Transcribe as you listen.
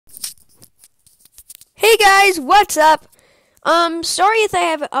Hey guys, what's up? Sorry if I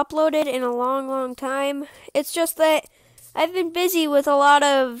haven't uploaded in a long time. It's just that I've been busy with a lot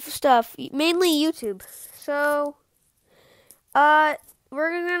of stuff, mainly YouTube. So, we're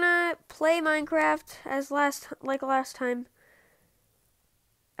gonna play Minecraft as last time.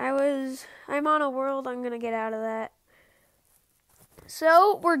 I'm on a world. I'm gonna get out of that.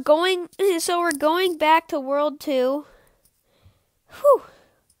 So we're going back to World 2. Whew.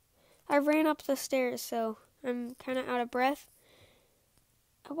 I ran up the stairs, so I'm kind of out of breath.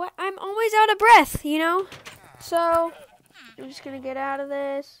 I'm always out of breath, you know? So, I'm just going to get out of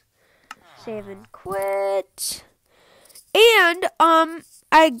this. Save and quit. And,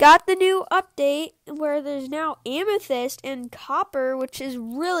 I got the new update where there's now amethyst and copper, which is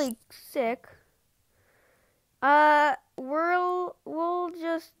really sick. We'll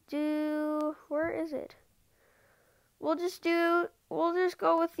just do, where is it? We'll just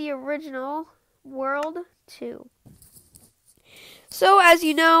go with the original World 2. So, as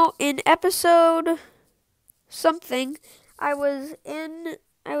you know, in episode something, I was in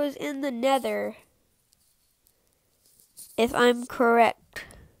the Nether, if I'm correct.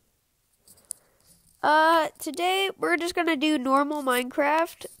 Today we're just gonna do normal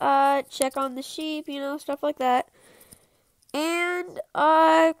Minecraft, check on the sheep, stuff like that. And,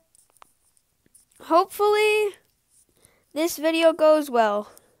 hopefully this video goes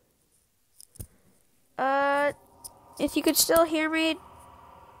well. If you could still hear me.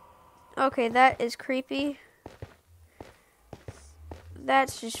 Okay, that is creepy.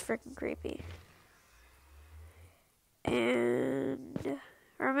 That's just freaking creepy. And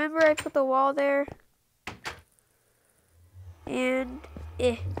remember I put the wall there. And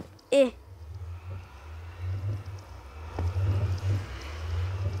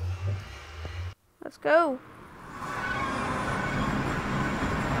Let's go.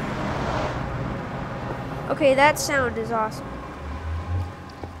 Okay, that sound is awesome.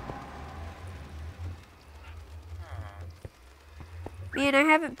 Man, I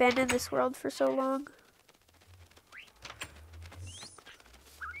haven't been in this world for so long.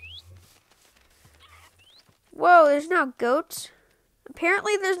 Whoa, there's now goats.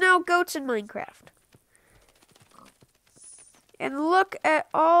 Apparently there's now goats in Minecraft. And look at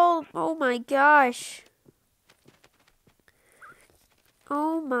all, oh my gosh.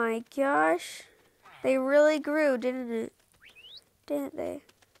 Oh my gosh. They really grew, didn't it? Didn't they?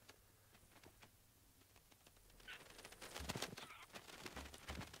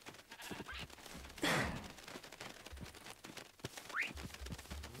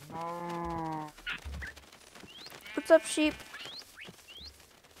 What's up, sheep?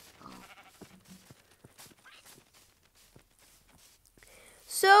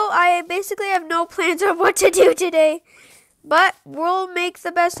 So, I basically have no plans on what to do today. But we'll make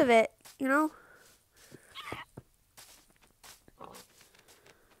the best of it, you know?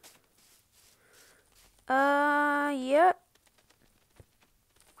 Yep.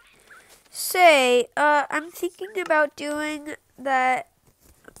 I'm thinking about doing that.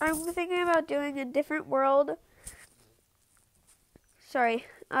 I'm thinking about doing a different world. Sorry.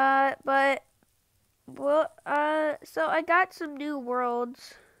 So I got some new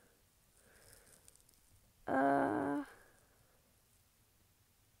worlds. And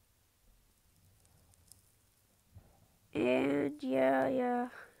yeah.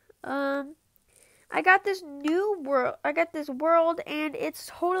 I got this new world. I got this world, and it's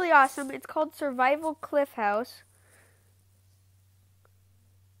totally awesome. It's called Survival Cliff House.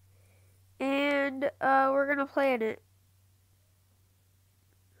 And, we're gonna play in it.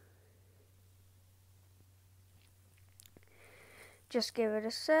 Just give it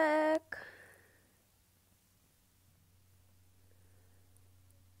a sec.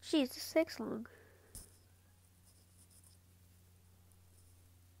 Jeez, this takes long.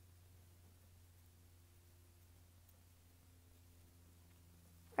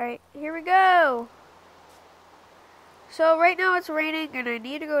 Alright, here we go. So right now it's raining and I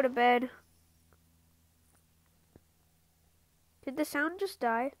need to go to bed. Did the sound just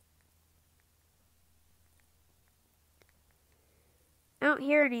die? I don't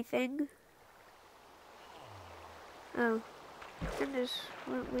hear anything. Oh. It just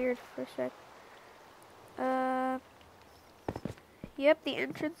went weird for a sec. Yep, the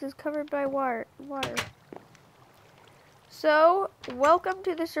entrance is covered by water. So, welcome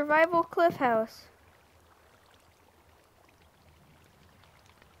to the Survival Cliff House.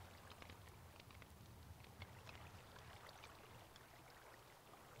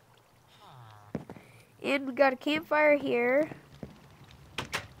 And we got a campfire here.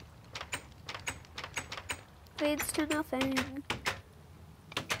 Leads to nothing.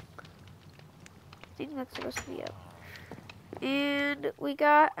 think that's supposed to be up. And we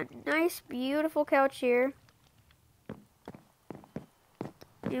got a nice, beautiful couch here.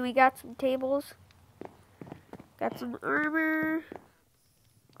 And we got some tables. Got some armor.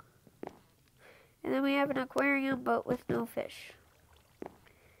 And then we have an aquarium, but with no fish.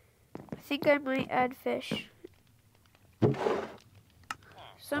 I think I might add fish.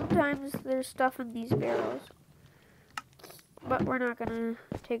 Sometimes there's stuff in these barrels. But we're not gonna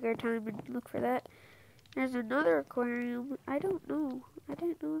take our time and look for that. There's another aquarium. I don't know. I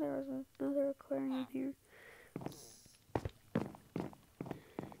didn't know there was another aquarium here.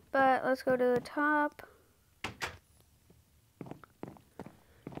 But let's go to the top.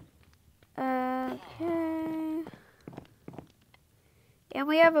 Okay. And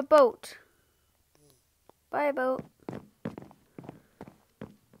we have a boat. Bye, boat.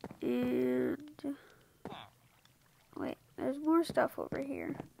 And wait, there's more stuff over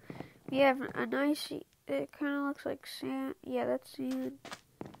here. We have a nice, it kind of looks like sand. Yeah, that's sand.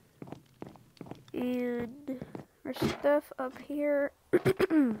 And there's stuff up here.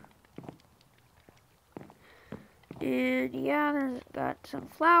 And yeah, there's got some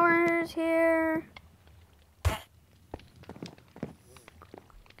flowers here.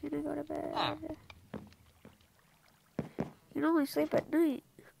 Can I go to bed? You can only sleep at night.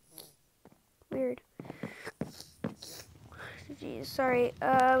 Weird. Jeez, sorry.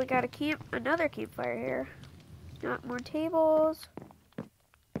 We got another campfire here. Got more tables.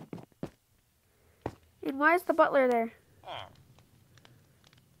 And why is the butler there?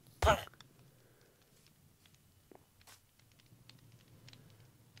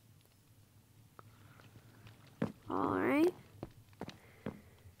 Alright.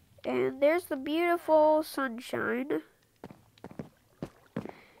 And there's the beautiful sunshine.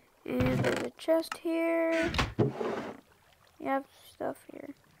 And there's a chest here. You have stuff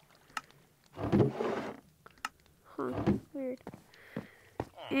here. Huh, weird.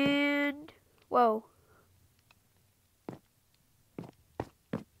 And, whoa.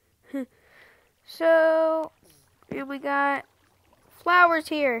 So, and we got flowers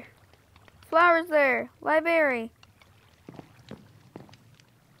here. Flowers there. Library.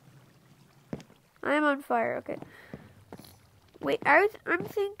 I'm on fire, okay. Wait, I'm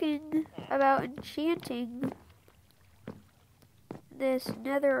thinking about enchanting this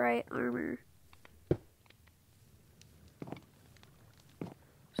netherite armor.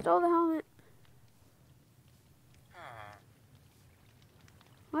 Stole the helmet.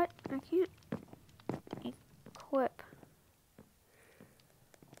 What? I can't equip.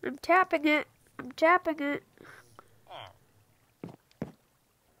 I'm tapping it. I'm tapping it.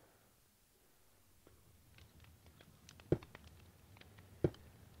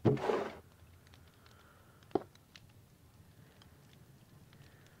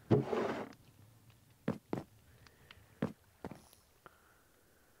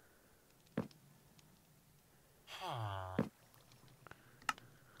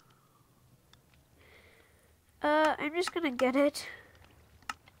 I'm just gonna get it.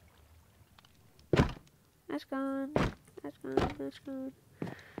 That's gone. That's gone. That's gone.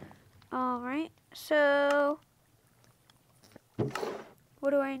 Alright, so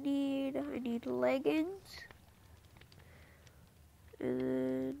what do I need? I need leggings. And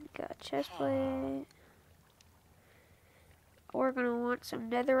then got a chest plate. We're gonna want some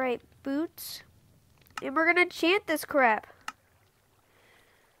netherite boots. And we're gonna enchant this crap.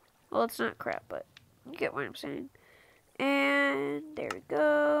 Well, it's not crap, but you get what I'm saying. And there we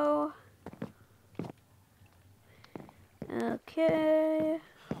go. Okay.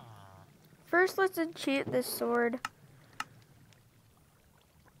 First, let's enchant this sword.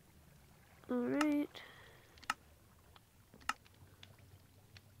 Alright.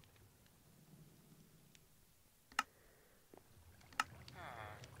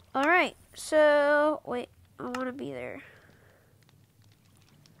 Alright, so, wait, I want to be there.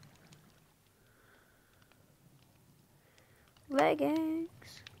 Leggings.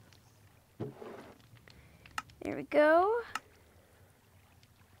 There we go.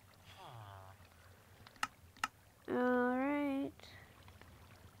 Alright.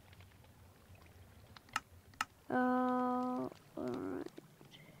 Alright.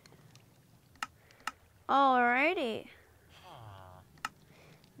 Alrighty.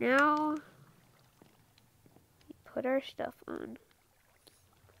 Now, we put our stuff on.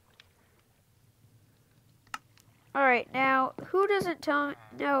 Alright, now, who doesn't tell me,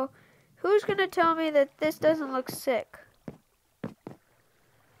 no, who's gonna tell me that this doesn't look sick?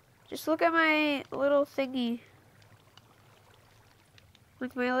 Just look at my little thingy.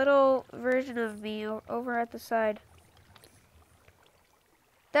 Like my little version of me over at the side.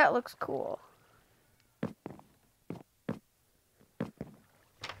 That looks cool.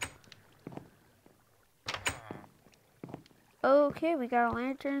 Okay, we got a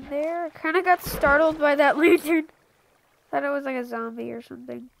lantern there. Kind of got startled by that lantern. Thought it was like a zombie or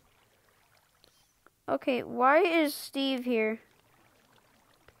something. Okay, why is Steve here?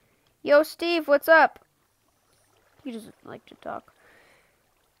 Yo, Steve, what's up? He doesn't like to talk.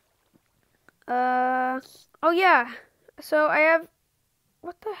 Oh yeah. So I have,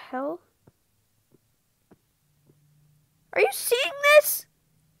 what the hell? Are you seeing this?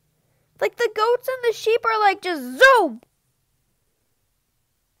 Like the goats and the sheep are like just zoom.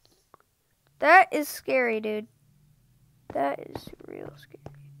 That is scary, dude. That is real scary.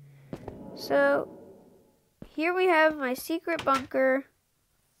 So here we have my secret bunker.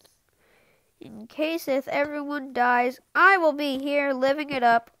 In case if everyone dies, I will be here living it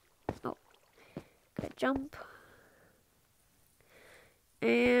up. Oh, gotta jump.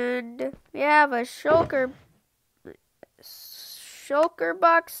 And we have a shulker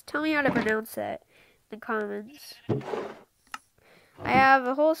box. Tell me how to pronounce that in the comments. I have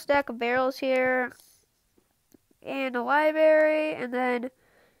a whole stack of barrels here and a library, and then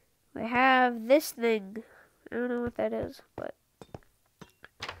we have this thing. I don't know what that is, but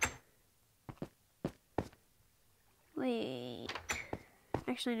wait.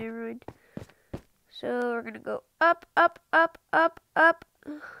 Actually, never mind. So we're gonna go up, up, up, up, up.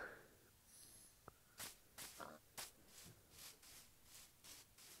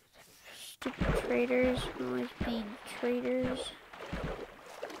 Stupid traitors, always being traitors.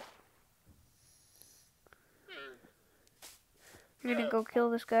 I'm gonna go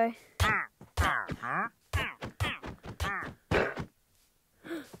kill this guy.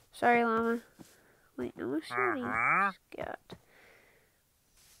 Sorry, llama. Wait, no, sorry. Scout.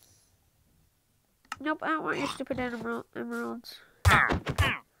 Nope, I don't want your stupid emeralds.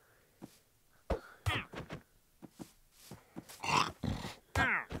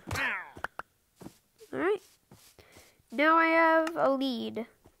 Alright. Now I have a lead.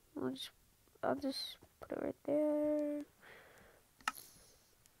 I'll just put it right there.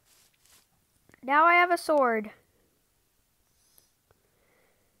 Now I have a sword.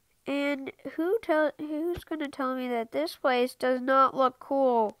 And who's gonna tell me that this place does not look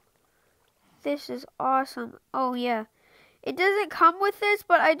cool? This is awesome. Oh yeah. It doesn't come with this,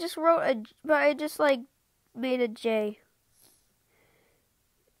 but I just like made a J.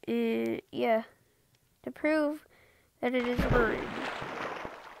 Yeah. To prove that it is mine.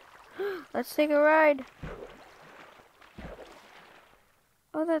 Let's take a ride.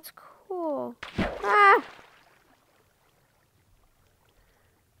 Oh, that's cool. Ah!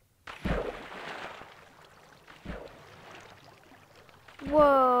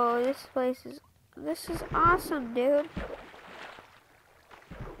 Whoa, this is awesome, dude.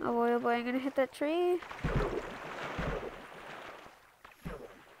 Oh boy, I'm gonna hit that tree.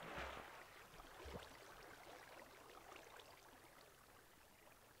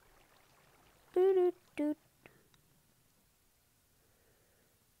 Doo doo doo.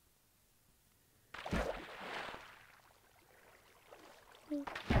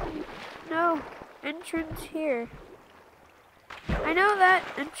 No, entrance here. I know that.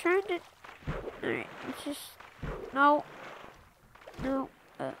 I'm trying to. Alright, it's just. No. No.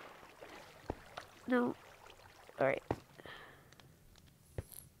 No. Alright.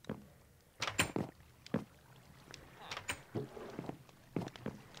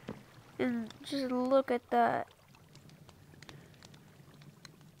 And just look at that.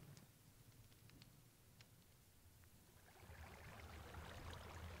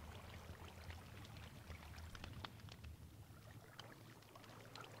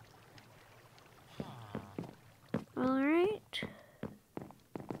 Alright.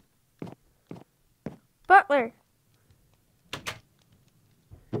 Butler!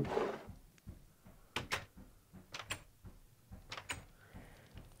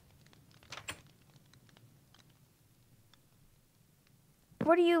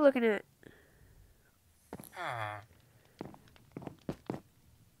 What are you looking at?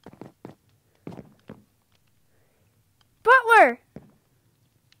 Butler!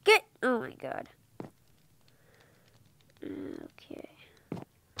 Get! Oh my god. Okay.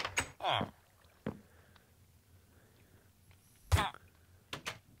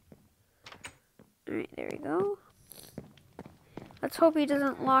 Alright, there we go. Let's hope he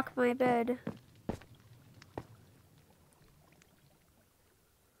doesn't lock my bed.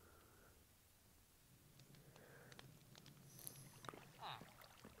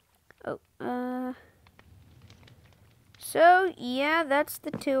 Oh, so, yeah, that's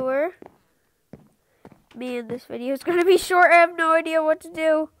the tour. Man, this video is going to be short. I have no idea what to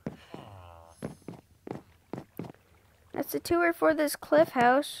do. That's the tour for this cliff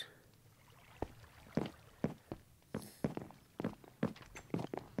house.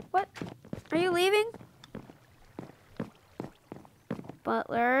 Are you leaving?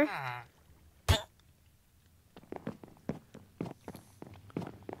 Butler.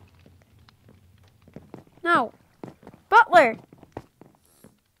 No. Butler!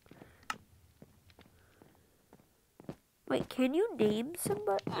 Wait, can you name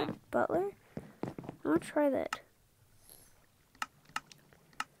somebody? Butler? I want to try that.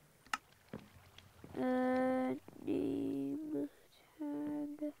 Name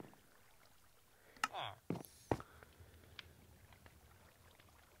tag.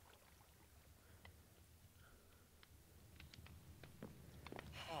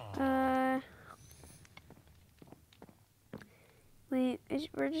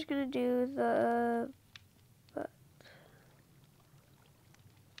 We're just gonna do the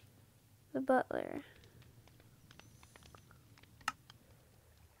butler.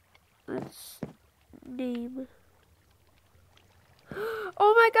 Let's name.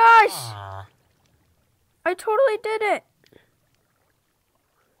 Oh my gosh! I totally did it!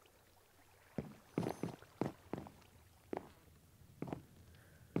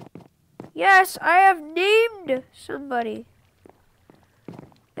 Yes, I have named somebody.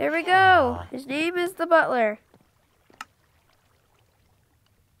 There we go. His name is the butler.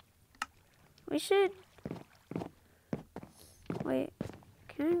 We should... Wait,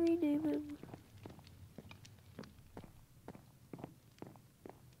 can I rename him?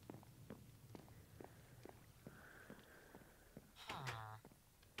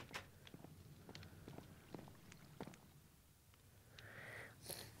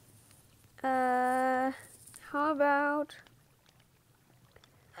 How about...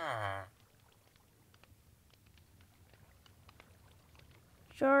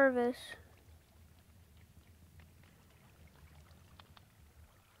 Jarvis.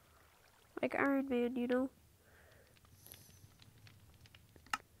 Like Iron Man, you know?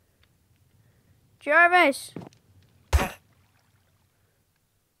 Jarvis! I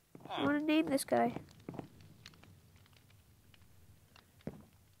want to name this guy.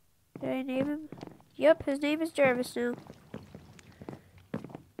 Did I name him? Yep, his name is Jarvis now.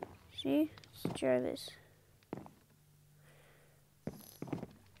 See? It's Jarvis.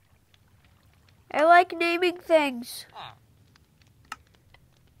 I like naming things.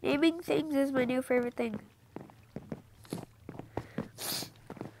 Naming things is my new favorite thing.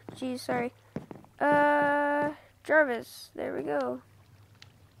 Geez, sorry. Jarvis. There we go.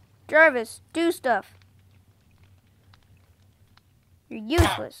 Jarvis, do stuff. You're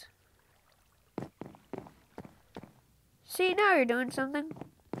useless. See, now you're doing something.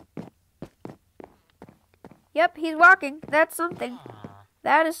 Yep, he's walking. That's something.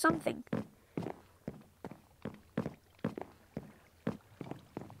 That is something.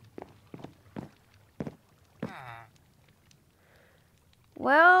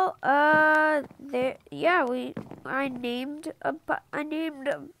 Well, I named a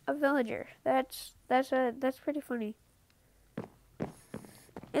villager. That's pretty funny.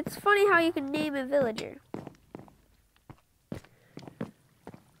 It's funny how you can name a villager.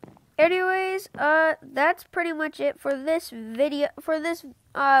 Anyways, that's pretty much it for this video,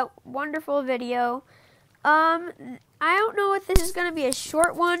 wonderful video. I don't know if this is gonna be a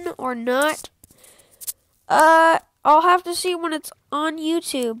short one or not. I'll have to see when it's on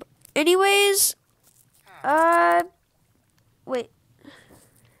YouTube. Anyways,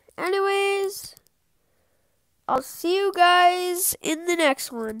 Anyways, I'll see you guys in the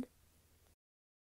next one.